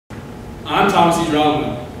I'm Thomas E.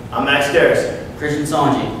 Drogman. I'm Max Garrison. Christian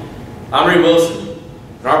Sanji. I'm Reed Wilson,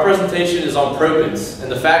 and our presentation is on proppants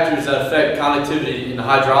and the factors that affect conductivity in the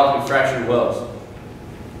hydraulically fractured wells.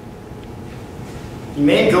 The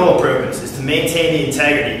main goal of proppants is to maintain the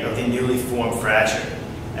integrity of the newly formed fracture.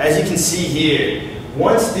 As you can see here,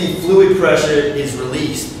 once the fluid pressure is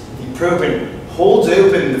released, the proppant holds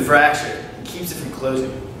open the fracture and keeps it from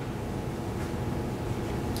closing.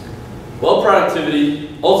 Well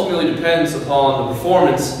productivity ultimately depends upon the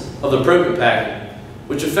performance of the proppant packing,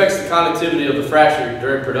 which affects the conductivity of the fracture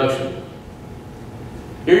during production.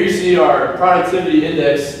 Here you see our productivity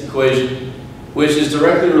index equation, which is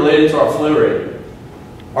directly related to our flow rate.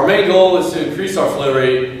 Our main goal is to increase our flow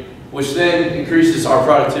rate, which then increases our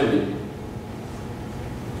productivity.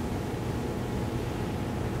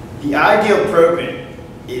 The ideal proppant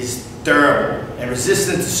is durable and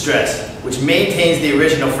resistant to stress, which maintains the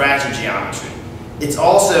original fracture geometry. It's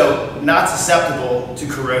also not susceptible to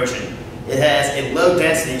corrosion. It has a low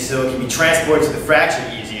density, so it can be transported to the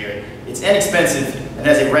fracture easier. It's inexpensive and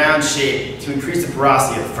has a round shape to increase the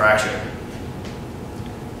porosity of the fracture.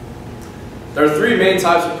 There are three main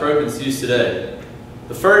types of proppants used today.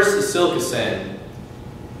 The first is silica sand.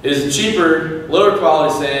 It is a cheaper, lower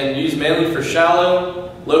quality sand used mainly for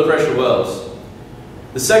shallow, low pressure wells.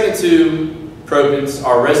 The second two proppants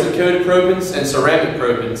are resin-coated proppants and ceramic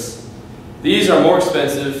proppants. These are more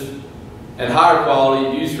expensive and higher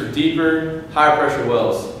quality, used for deeper, higher pressure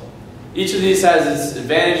wells. Each of these has its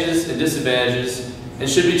advantages and disadvantages and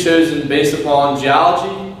should be chosen based upon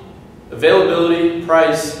geology, availability,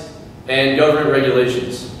 price, and government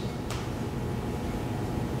regulations.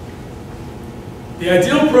 The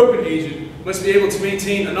ideal proppant agent must be able to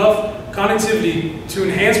maintain enough conductivity to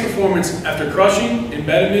enhance performance after crushing,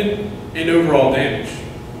 embedment, and overall damage.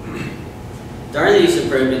 During the use of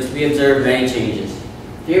proppants, we observe many changes.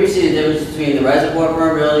 Here we see the difference between the reservoir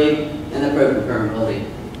permeability and the proppant permeability.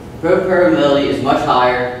 Proppant permeability is much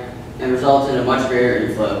higher and results in a much greater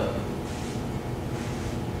inflow.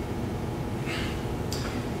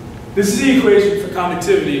 This is the equation for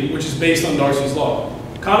conductivity, which is based on Darcy's law.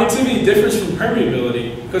 Conductivity differs from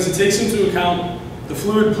permeability because it takes into account the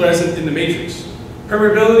fluid present in the matrix.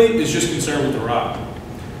 Permeability is just concerned with the rock.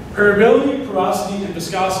 Permeability, porosity, and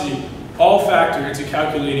viscosity all factor into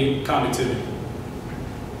calculating conductivity.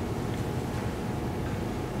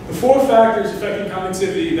 The four factors affecting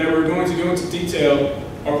conductivity that we're going to go into detail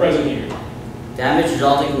are present here. Damage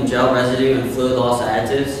resulting from gel residue and fluid loss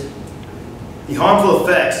additives. The harmful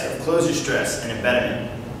effects of closure stress and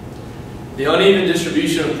embedment. The uneven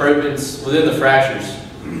distribution of proppants within the fractures.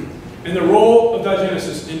 And the role of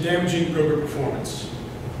diagenesis in damaging proppant performance.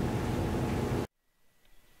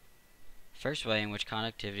 First way in which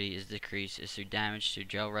conductivity is decreased is through damage to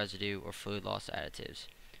gel residue or fluid loss additives.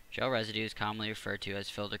 Gel residue is commonly referred to as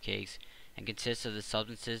filter cakes and consists of the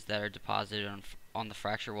substances that are deposited on the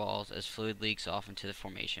fracture walls as fluid leaks off into the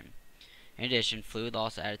formation. In addition, fluid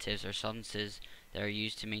loss additives are substances that are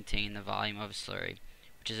used to maintain the volume of a slurry,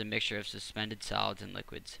 which is a mixture of suspended solids and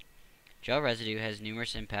liquids. Gel residue has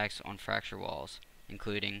numerous impacts on fracture walls,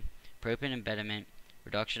 including proppant embedment,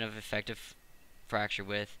 reduction of effective fracture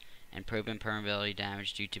width, and proppant permeability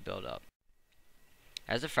damage due to buildup.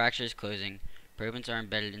 As the fracture is closing, proppants are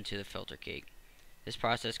embedded into the filter cake. This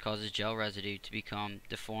process causes gel residue to become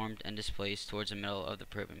deformed and displaced towards the middle of the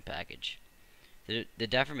proppant package. The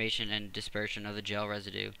deformation and dispersion of the gel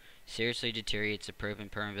residue seriously deteriorates the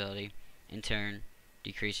proppant permeability, in turn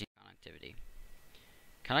decreasing conductivity.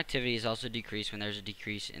 Conductivity is also decreased when there is a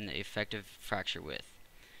decrease in the effective fracture width.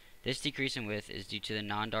 This decrease in width is due to the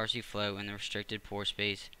non-Darcy flow in the restricted pore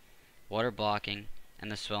space, water blocking,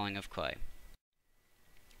 and the swelling of clay.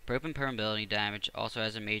 Proppant permeability damage also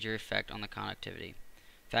has a major effect on the conductivity.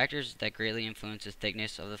 Factors that greatly influence the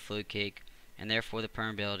thickness of the fluid cake and therefore the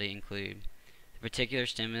permeability include the particular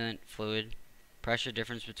stimulant fluid, pressure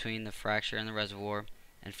difference between the fracture and the reservoir,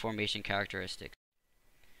 and formation characteristics.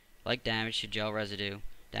 Like damage to gel residue,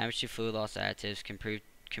 damage to fluid loss additives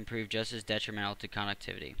can prove just as detrimental to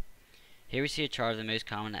conductivity. Here we see a chart of the most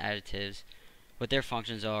common additives, what their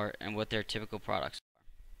functions are, and what their typical products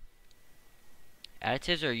are.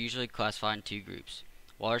 Additives are usually classified in two groups,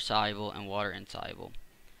 water-soluble and water-insoluble.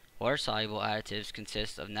 Water-soluble additives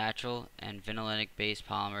consist of natural and vinylinic-based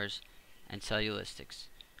polymers and cellulosics,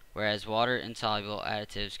 whereas water-insoluble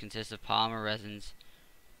additives consist of polymer resins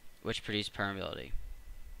which produce permeability.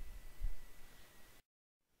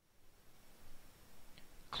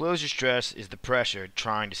 Closure stress is the pressure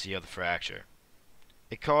trying to seal the fracture.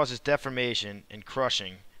 It causes deformation and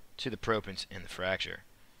crushing to the proppants in the fracture.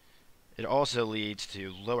 It also leads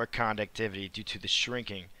to lower conductivity due to the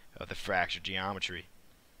shrinking of the fracture geometry.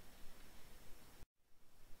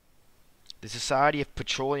 The Society of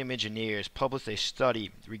Petroleum Engineers published a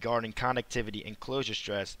study regarding conductivity and closure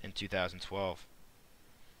stress in 2012.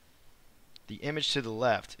 The image to the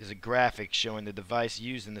left is a graphic showing the device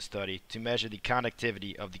used in the study to measure the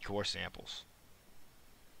conductivity of the core samples.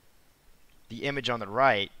 The image on the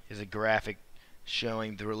right is a graphic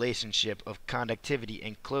showing the relationship of conductivity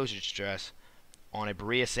and closure stress on a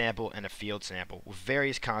Berea sample and a field sample with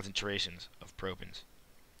various concentrations of proppants.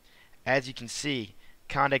 As you can see,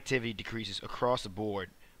 conductivity decreases across the board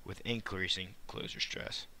with increasing closure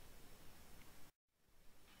stress.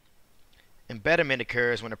 Embedment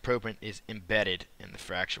occurs when a proppant is embedded in the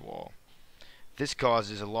fracture wall. This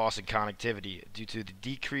causes a loss in conductivity due to the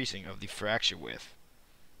decreasing of the fracture width.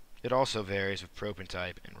 It also varies with proppant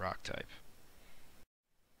type and rock type.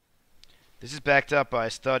 This is backed up by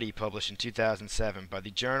a study published in 2007 by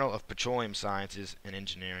the Journal of Petroleum Sciences and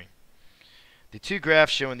Engineering. The two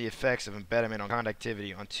graphs showing the effects of embedment on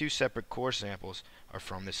conductivity on two separate core samples are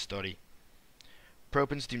from this study.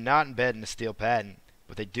 Proppants do not embed in the steel patent,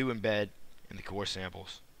 but they do embed in the core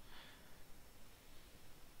samples.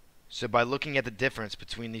 So by looking at the difference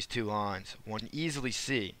between these two lines, one can easily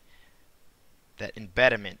see that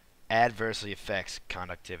embedment adversely affects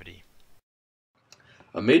conductivity.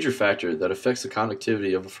 A major factor that affects the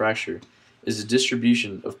conductivity of a fracture is the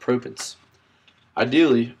distribution of proppants.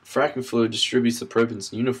 Ideally, fracking fluid distributes the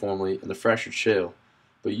proppants uniformly in the fractured shale,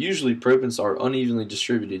 but usually proppants are unevenly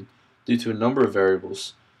distributed due to a number of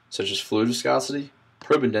variables, such as fluid viscosity,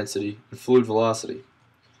 proppant density, and fluid velocity.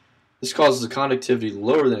 This causes the conductivity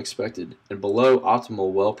lower than expected and below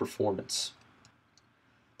optimal well performance.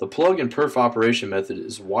 The plug and perf operation method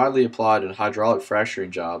is widely applied in hydraulic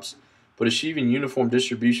fracturing jobs, but achieving uniform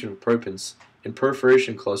distribution of proppants in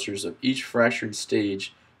perforation clusters of each fracturing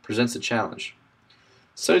stage presents a challenge.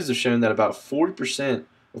 Studies have shown that about 40%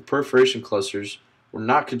 of perforation clusters were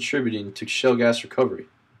not contributing to shale gas recovery.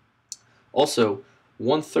 Also,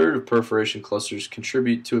 1/3 of perforation clusters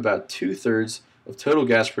contribute to about 2/3 of total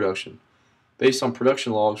gas production, based on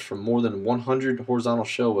production logs from more than 100 horizontal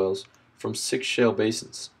shale wells from 6 shale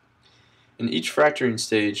basins. In each fracturing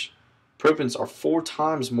stage, proppants are 4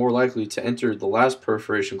 times more likely to enter the last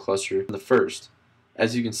perforation cluster than the first,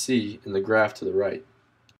 as you can see in the graph to the right.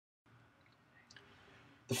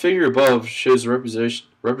 The figure above shows a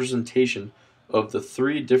representation of the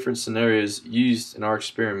 3 different scenarios used in our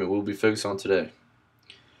experiment we'll be focused on today.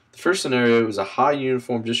 The first scenario is a high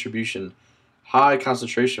uniform distribution, high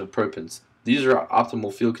concentration of proppants. These are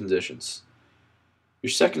optimal field conditions.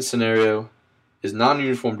 Your second scenario is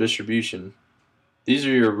non-uniform distribution. These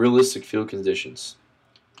are your realistic field conditions.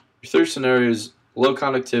 Your third scenario is low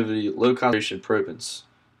conductivity, low concentration proppants.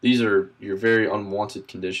 These are your very unwanted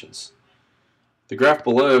conditions. The graph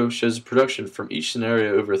below shows the production from each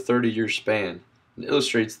scenario over a 30-year span and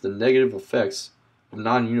illustrates the negative effects of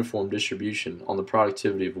non-uniform distribution on the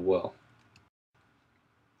productivity of a well.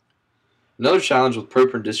 Another challenge with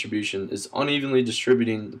proppant distribution is unevenly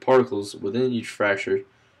distributing the particles within each fracture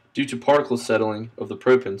due to particle settling of the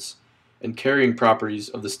proppants and carrying properties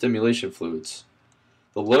of the stimulation fluids.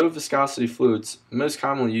 The low viscosity fluids most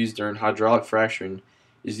commonly used during hydraulic fracturing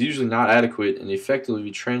is usually not adequate in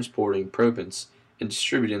effectively transporting proppants and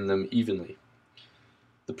distributing them evenly.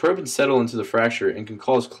 The proppants settle into the fracture and can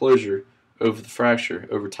cause closure over the fracture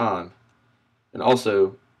over time, and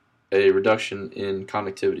also a reduction in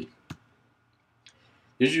conductivity.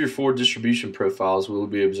 These are your 4 distribution profiles we will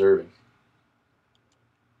be observing.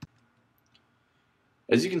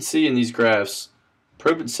 As you can see in these graphs,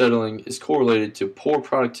 proppant settling is correlated to poor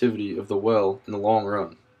productivity of the well in the long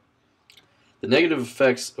run. The negative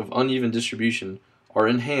effects of uneven distribution are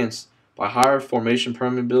enhanced by higher formation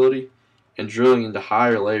permeability and drilling into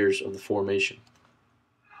higher layers of the formation.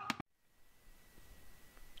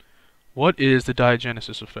 What is the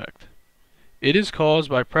diagenesis effect? It is caused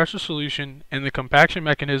by pressure solution in the compaction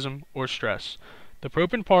mechanism or stress. The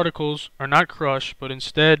proppant particles are not crushed but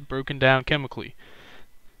instead broken down chemically.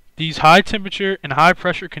 These high temperature and high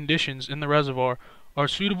pressure conditions in the reservoir are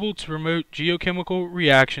suitable to promote geochemical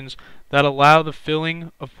reactions that allow the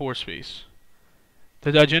filling of pore space.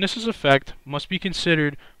 The diagenesis effect must be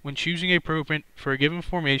considered when choosing a proppant for a given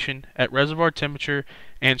formation at reservoir temperature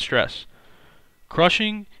and stress.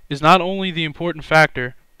 Crushing is not only the important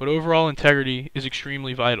factor, but overall integrity is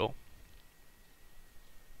extremely vital.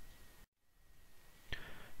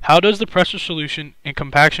 How does the pressure solution and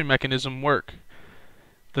compaction mechanism work?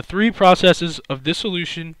 The 3 processes of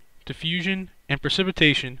dissolution, diffusion, and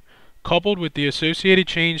precipitation, coupled with the associated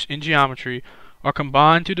change in geometry, are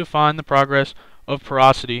combined to define the progress of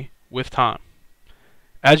porosity with time.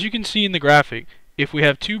 As you can see in the graphic, if we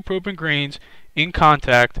have two proppant grains in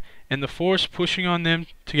contact and the force pushing on them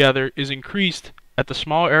together is increased at the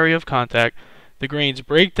small area of contact, the grains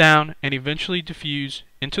break down and eventually diffuse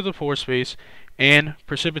into the pore space and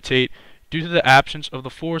precipitate due to the absence of the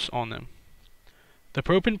force on them. The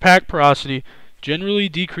proppant pack porosity generally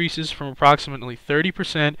decreases from approximately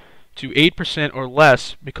 30% to 8% or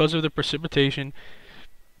less because of the precipitation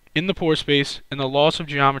in the pore space and the loss of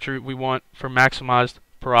geometry we want for maximized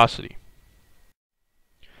porosity.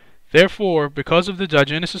 Therefore, because of the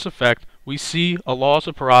diagenesis effect, we see a loss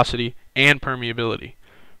of porosity and permeability.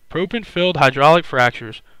 Proppant-filled hydraulic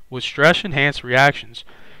fractures with stress-enhanced reactions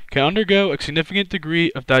can undergo a significant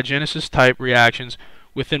degree of diagenesis-type reactions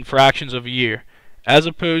within fractions of a year, as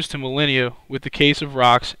opposed to millennia with the case of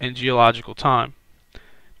rocks and geological time.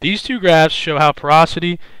 These two graphs show how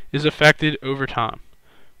porosity is affected over time.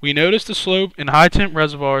 We notice the slope in high-temp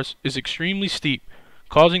reservoirs is extremely steep,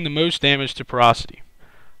 causing the most damage to porosity.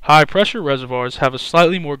 High-pressure reservoirs have a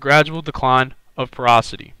slightly more gradual decline of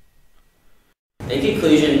porosity. In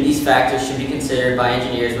conclusion, these factors should be considered by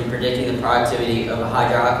engineers when predicting the productivity of a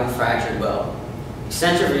hydraulically fractured well.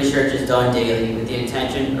 Extensive research is done daily with the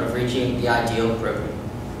intention of reaching the ideal proppant.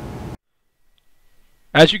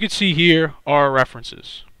 As you can see here are our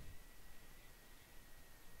references.